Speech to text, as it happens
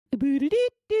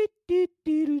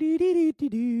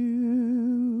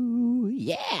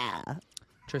Yeah.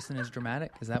 Tristan is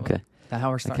dramatic. Is that Okay. that how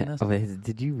we're starting Okay. this? Oh, wait,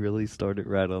 did you really start it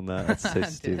right on that? That's so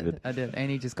stupid. I did.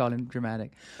 Annie just called him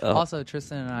dramatic. Oh. Also,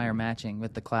 Tristan and I are matching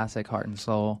with the classic Heart and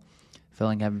Soul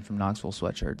Filling Heaven from Knoxville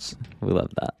sweatshirts. We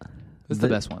love that. It's the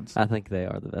best ones. I think they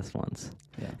are the best ones.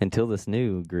 Yeah. Until this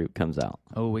new group comes out.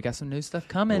 Oh, we got some new stuff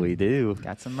coming. We do.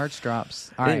 Got some merch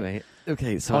drops. All right. Anyway,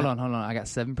 okay, so Hold on. I got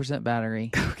 7%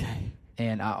 battery. Okay.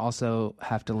 And I also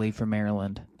have to leave for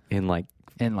Maryland In like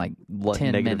in like what,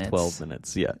 10 negative minutes. 12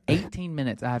 minutes, yeah. 18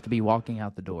 minutes I have to be walking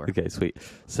out the door. Okay, sweet.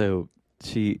 So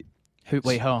Wait,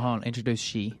 hold on. Introduce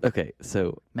she. Okay,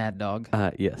 so Mad Dog.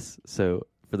 yes. So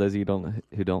for those of you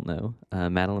who don't know,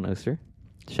 Madeline Oster,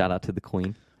 shout out to the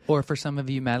Queen. Or for some of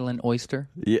you, Madeline Oyster.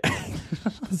 Yeah.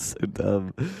 So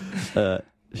dumb.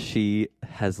 She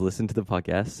has listened to the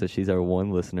podcast, so she's our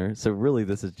one listener. So really,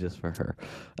 this is just for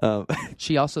her.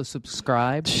 She also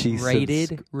subscribed, She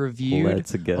rated, reviewed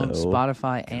Let's go. on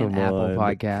Spotify and Come Apple on,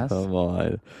 Podcasts. Come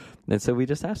on. And so we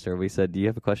just asked her. We said, "Do you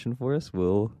have a question for us?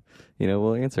 We'll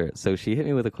answer it." So she hit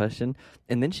me with a question,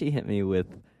 and then she hit me with,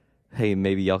 "Hey,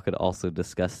 maybe y'all could also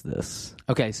discuss this."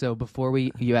 Okay, so before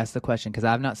you ask the question, because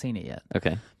I've not seen it yet.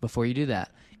 Okay. Before you do that,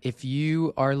 if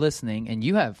you are listening and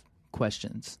you have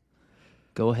questions,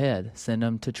 go ahead, send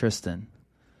them to Tristan.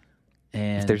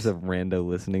 And If there's a rando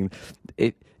listening,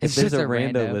 if It's there's just a a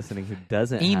rando rando. listening who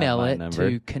doesn't email have my it number,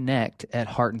 to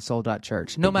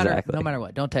connect@heartandsoul.church. No Exactly. matter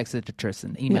what, don't text it to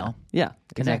Tristan. Email yeah,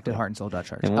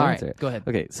 connect@heartandsoul.church. and All we'll right, answer it. go ahead.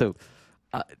 Okay, so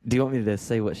do you want me to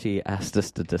say what she asked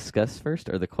us to discuss first,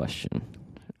 or the question?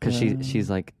 Because she's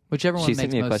like, Whichever one she sent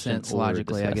makes me a most question sense or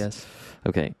logically, I discuss. guess.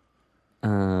 Okay.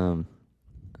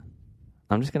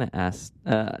 I'm just gonna ask.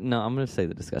 No, I'm gonna say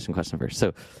the discussion question first.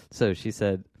 So she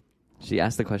said, she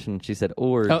asked the question. She said,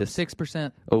 or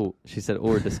 6%. she said,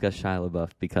 or discuss Shia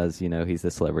LaBeouf because he's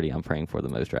the celebrity I'm praying for the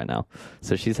most right now.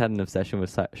 So she's had an obsession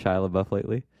with Shia LaBeouf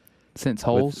lately. Since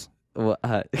Holes? Well,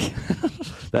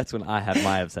 that's when I had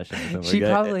my obsession with him. She okay?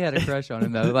 probably had a crush on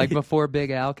him, though, like before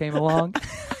Big Al came along.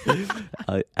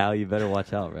 Al, you better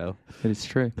watch out, bro. It's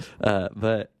true.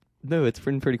 But no, it's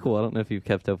been pretty cool. I don't know if you've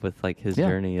kept up with like his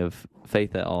journey of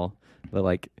faith at all, but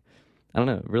like, I don't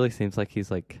know. It really seems like he's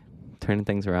like turning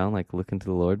things around, like looking to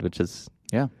the Lord, which is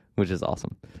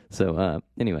awesome. So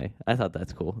anyway, I thought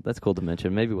that's cool. That's cool to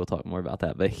mention. Maybe we'll talk more about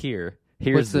that. But here's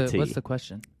the tea. What's the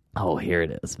question? Oh, here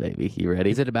it is, baby. You ready?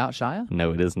 Is it about Shia?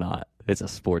 No, it is not. It's a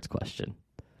sports question.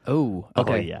 Oh,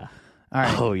 okay. Oh, yeah. All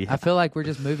right. Oh, yeah. I feel like we're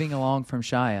just moving along from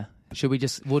Shia. Should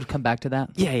we'll come back to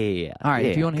that? Yeah. All right.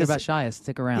 Yeah, if you want to hear about 'cause- Shia,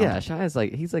 stick around. Yeah, Shia's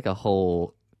he's like a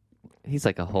whole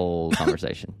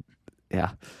conversation. Yeah.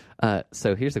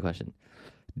 So here's the question.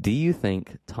 Do you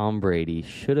think Tom Brady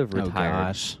should have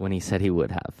retired when he said he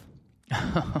would have?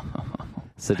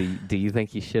 So do you think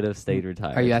he should have stayed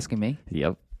retired? Are you asking me?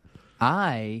 Yep.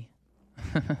 I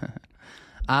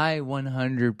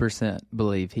 100%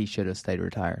 believe he should have stayed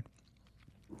retired.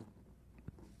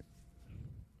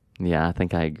 Yeah, I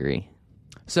think I agree.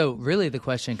 So really the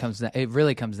question comes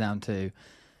down to,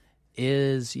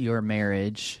 is your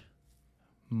marriage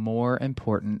more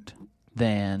important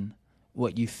than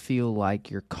what you feel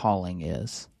like your calling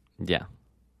is? Yeah.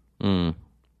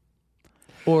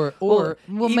 Or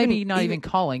maybe not even even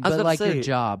calling, but like your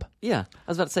job. Yeah,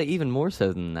 I was about to say even more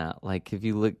so than that. Like if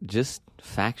you look just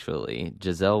factually,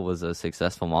 Giselle was a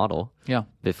successful model. Yeah.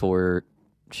 Before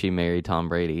she married Tom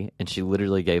Brady, and she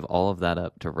literally gave all of that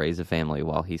up to raise a family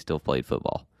while he still played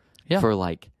football. Yeah. For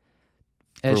like,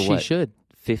 As for she what, should.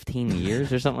 15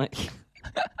 years or something like.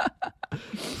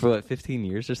 For what, 15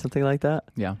 years or something like that?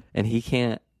 Yeah. And he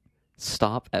can't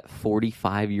stop at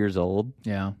 45 years old.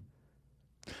 Yeah.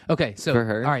 Okay, so For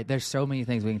her? all right, there's so many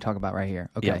things we can talk about right here.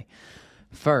 Okay. Yeah.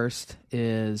 First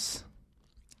is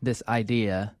this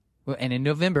idea, and in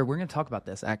November we're going to talk about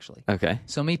this actually. Okay.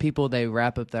 So many people, they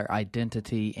wrap up their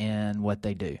identity in what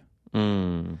they do.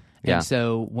 Yeah. And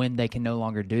so when they can no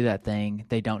longer do that thing,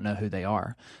 they don't know who they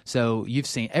are. So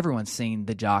everyone's seen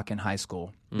the jock in high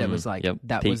school that was like,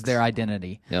 that was their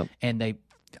identity. Yep. And they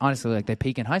honestly, like, they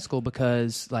peak in high school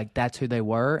because like that's who they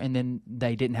were, and then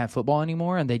they didn't have football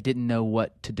anymore, and they didn't know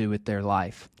what to do with their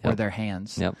life or their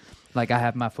hands. Yep. Like I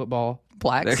have my football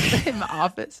plaques in my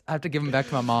office. I have to give them back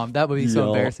to my mom. That would be so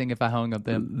embarrassing if I hung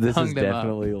them. This is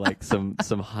definitely like some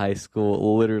high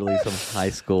school, literally some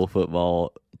high school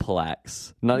football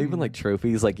plaques. Not even like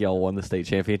trophies, like y'all won the state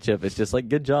championship. It's just like,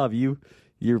 good job,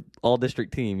 you're all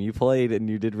district team. You played and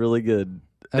you did really good.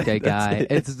 Okay, guy.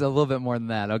 It's a little bit more than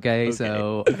that. Okay.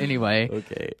 So anyway.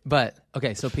 Okay. But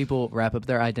okay, so people wrap up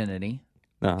their identity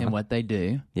in what they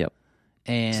do. Yep.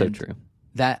 And So true.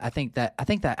 I think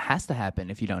that has to happen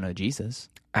if you don't know Jesus.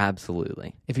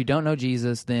 Absolutely. If you don't know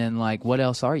Jesus, then like what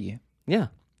else are you? Yeah.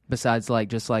 Besides like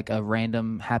just like a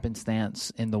random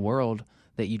happenstance in the world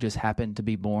that you just happen to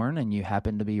be born and you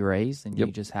happen to be raised and you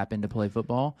just happen to play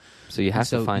football. So you have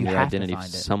to find your identity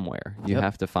somewhere. You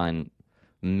have to find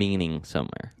meaning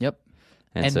somewhere. Yep.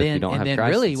 And so if you don't have Christ,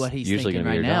 really what he's thinking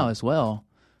right now job. as well,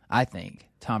 I think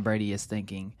Tom Brady is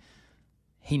thinking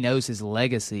he knows his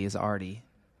legacy is already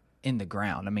in the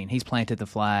ground. I mean, he's planted the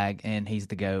flag and he's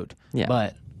the GOAT. Yeah.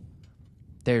 But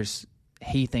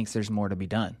he thinks there's more to be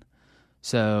done.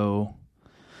 So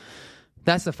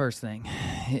that's the first thing,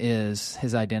 is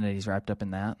his identity is wrapped up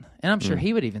in that. And I'm sure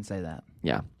he would even say that.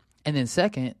 Yeah. And then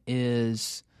second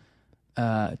is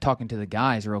talking to the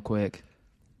guys real quick,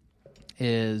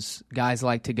 is guys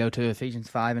like to go to Ephesians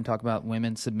 5 and talk about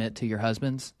women submit to your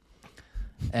husbands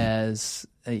as,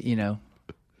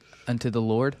 unto the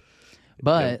Lord.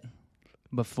 But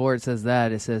before it says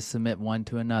that, it says submit one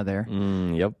to another.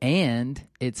 Yep. And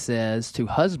it says to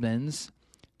husbands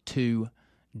to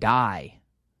die,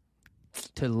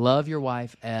 to love your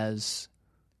wife as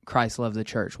Christ loved the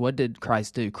church. What did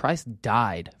Christ do? Christ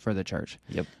died for the church.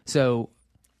 Yep. So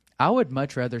I would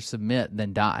much rather submit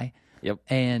than die. Yep.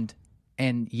 And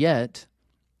yet,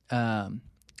 the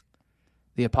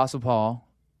Apostle Paul,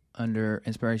 under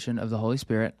inspiration of the Holy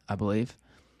Spirit, I believe,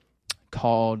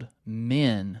 called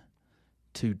men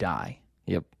to die.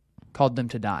 Yep. Called them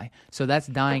to die. So that's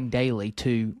dying daily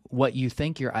to what you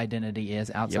think your identity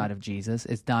is outside of Jesus.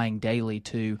 It's dying daily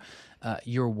to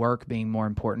your work being more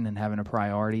important and having a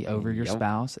priority over your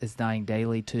spouse. It's dying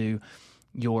daily to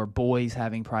your boys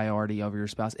having priority over your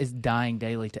spouse. It's dying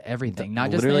daily to everything,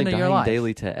 not just the end of your life.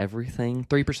 Literally dying daily to everything.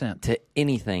 3%. To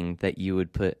anything that you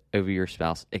would put over your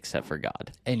spouse except for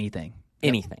God. Anything.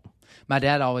 Anything. Yep. My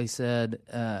dad always said,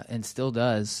 and still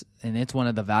does, and it's one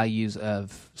of the values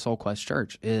of Soul Quest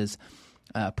Church, is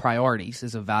priorities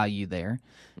is a value there.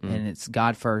 And it's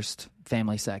God first,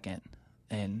 family second,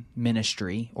 and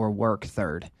ministry or work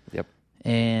third. Yep.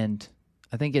 And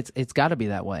I think it's got to be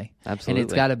that way. Absolutely. And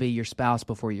it's got to be your spouse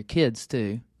before your kids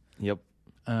too. Yep.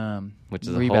 Which is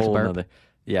were a you about to whole burp? other.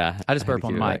 Yeah. I just burp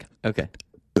on the mic. Right. Okay.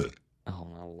 Oh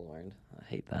my Lord, I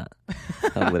hate that.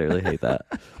 I literally hate that.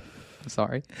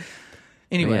 Sorry.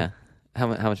 Anyway, yeah. How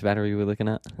much battery are we looking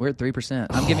at? We're at 3%.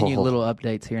 I'm giving you little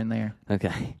updates here and there.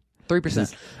 Okay.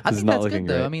 3%. I think that's good,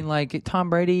 though. Great. I mean, like, Tom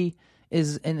Brady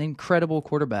is an incredible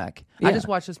quarterback. Yeah. I just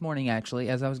watched this morning, actually,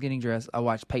 as I was getting dressed, I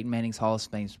watched Peyton Manning's Hall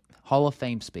of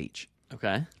Fame speech.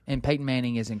 Okay. And Peyton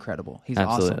Manning is incredible. He's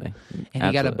Absolutely. awesome. And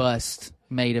he got a bust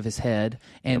made of his head.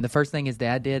 And the first thing his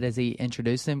dad did as he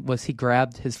introduced him was he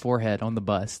grabbed his forehead on the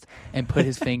bust and put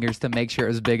his fingers to make sure it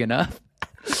was big enough.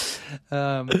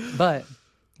 But,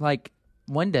 like,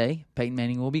 one day, Peyton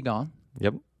Manning will be gone.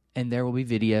 Yep. And there will be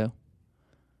video.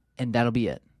 And that'll be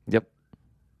it. Yep.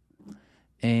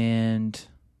 And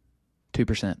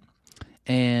 2%.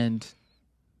 And,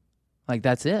 like,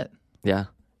 that's it. Yeah.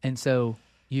 And so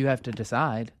you have to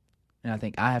decide, and I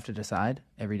think I have to decide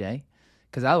every day,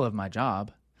 because I love my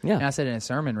job. Yeah. And I said in a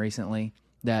sermon recently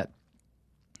that,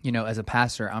 as a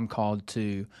pastor, I'm called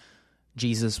to,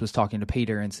 Jesus was talking to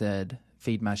Peter and said,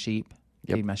 feed my sheep,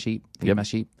 feed my sheep, feed my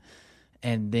sheep.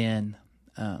 And then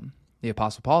the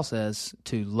Apostle Paul says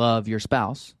to love your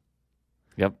spouse.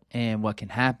 Yep. And what can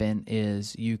happen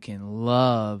is you can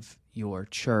love your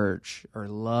church or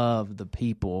love the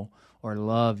people or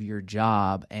love your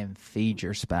job and feed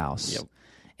your spouse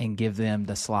and give them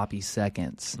the sloppy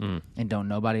seconds. And don't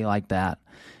nobody like that.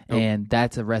 Nope. And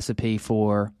that's a recipe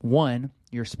for, 1,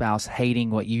 your spouse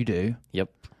hating what you do. Yep.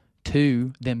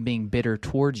 2, them being bitter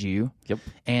towards you. Yep.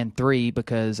 And 3,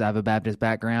 because I have a Baptist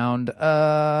background,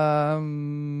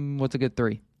 what's a good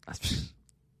 3?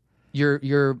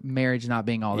 Your marriage not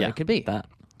being all that it could be.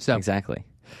 So exactly.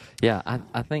 Yeah,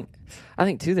 I think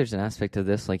too there's an aspect of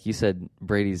this, like you said,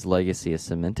 Brady's legacy is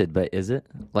cemented, but is it?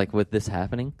 Like with this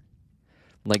happening?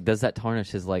 Like does that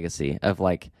tarnish his legacy of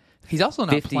like he's also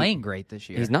not playing great this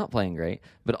year. He's not playing great,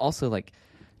 but also like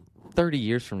 30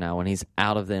 years from now when he's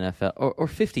out of the NFL, or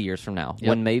 50 years from now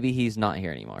when maybe he's not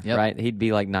here anymore, right? He'd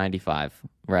be like 95,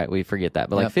 right? We forget that.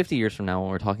 But like 50 years from now when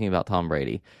we're talking about Tom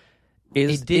Brady,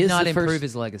 he did not improve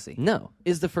his legacy. No.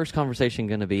 Is the first conversation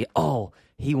going to be, oh,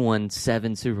 he won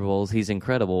 7 Super Bowls, he's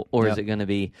incredible, or is it going to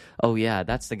be, oh yeah,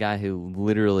 that's the guy who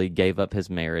literally gave up his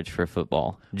marriage for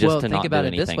football just to not do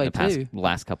anything the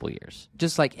last couple of years?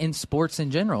 Just like in sports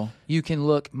in general, you can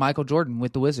look Michael Jordan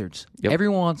with the Wizards.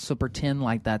 Everyone wants to pretend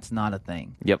like that's not a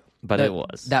thing. Yep, but it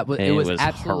was. It was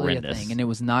absolutely horrendous. a thing, and it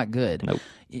was not good. Nope.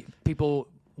 People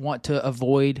want to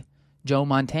avoid Joe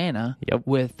Montana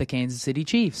with the Kansas City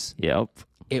Chiefs. Yep.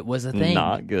 it was a thing.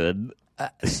 Not good.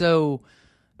 So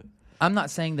I'm not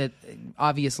saying that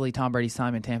obviously Tom Brady's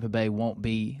time in Tampa Bay won't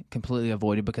be completely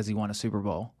avoided because he won a Super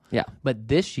Bowl. Yeah. But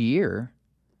this year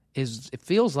it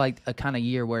feels like a kind of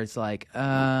year where it's like,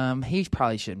 he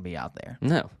probably shouldn't be out there.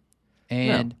 No.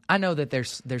 And I know that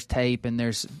there's tape and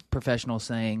there's professionals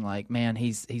saying like, man,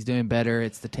 he's doing better.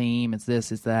 It's the team. It's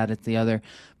this. It's that. It's the other.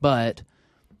 But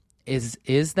is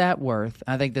that worth?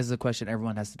 I think this is a question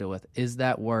everyone has to deal with. Is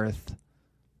that worth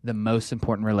the most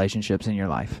important relationships in your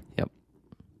life? Yep.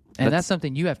 And that's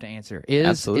something you have to answer.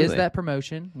 Is that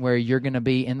promotion where you're going to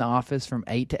be in the office from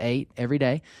 8 to 8 every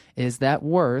day? Is that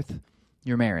worth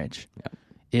your marriage? Yep.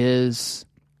 Is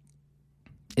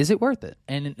it worth it?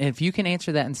 And if you can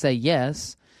answer that and say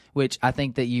yes, which I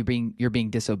think that you're being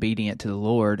disobedient to the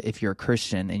Lord if you're a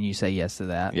Christian and you say yes to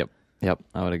that. Yep,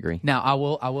 I would agree. Now, I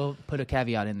will put a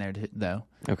caveat in there though.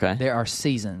 Okay. There are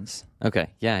seasons. Okay.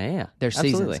 Yeah. There's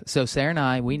Absolutely. seasons. So Sarah and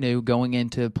I, we knew going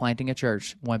into planting a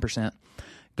church, 1%,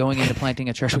 going into planting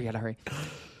a church, we got to hurry,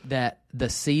 that the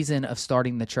season of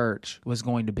starting the church was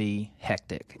going to be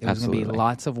hectic. It was going to be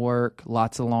lots of work,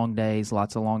 lots of long days,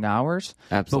 lots of long hours.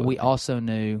 Absolutely. But we also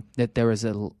knew that there was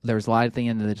light at the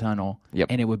end of the tunnel,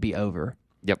 and it would be over.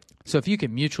 Yep. So if you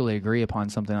can mutually agree upon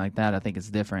something like that, I think it's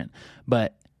different.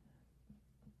 But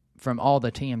from all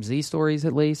the TMZ stories,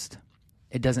 at least,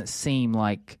 it doesn't seem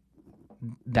like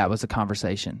that was a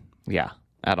conversation. Yeah,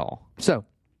 at all. So,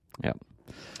 yep.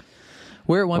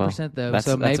 We're at 1% though,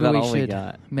 so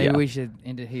maybe we should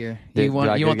end it here. You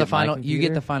want the final? You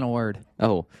get the final word.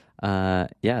 Oh,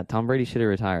 yeah. Tom Brady should have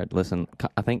retired. Listen,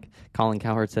 I think Colin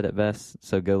Cowherd said it best.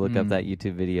 So go look up that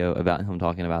YouTube video about him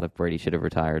talking about if Brady should have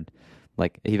retired.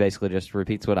 Like he basically just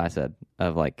repeats what I said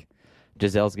of like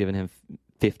Gisele's given him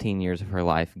 15 years of her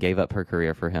life, gave up her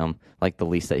career for him. Like the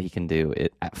least that he can do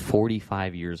at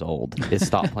 45 years old is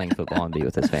stop playing football and be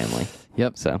with his family.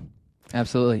 Yep. So.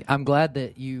 Absolutely. I'm glad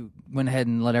that you went ahead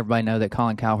and let everybody know that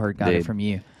Colin Cowherd got it from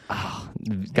you. Oh,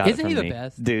 Isn't he the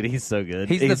best? Dude, he's so good.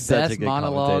 He's the best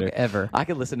monologue ever. I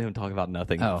could listen to him talk about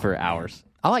nothing for hours.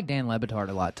 I like Dan Le Batard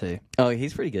a lot too. Oh,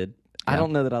 he's pretty good. Yeah. I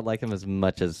don't know that I like him as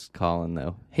much as Colin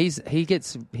though. He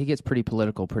gets pretty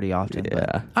political pretty often. Yeah.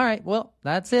 But. All right. Well,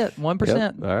 that's it. 1%.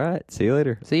 Yep. All right. See you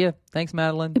later. See ya. Thanks,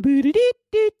 Madeline.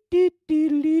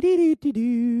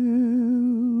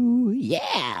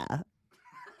 Yeah.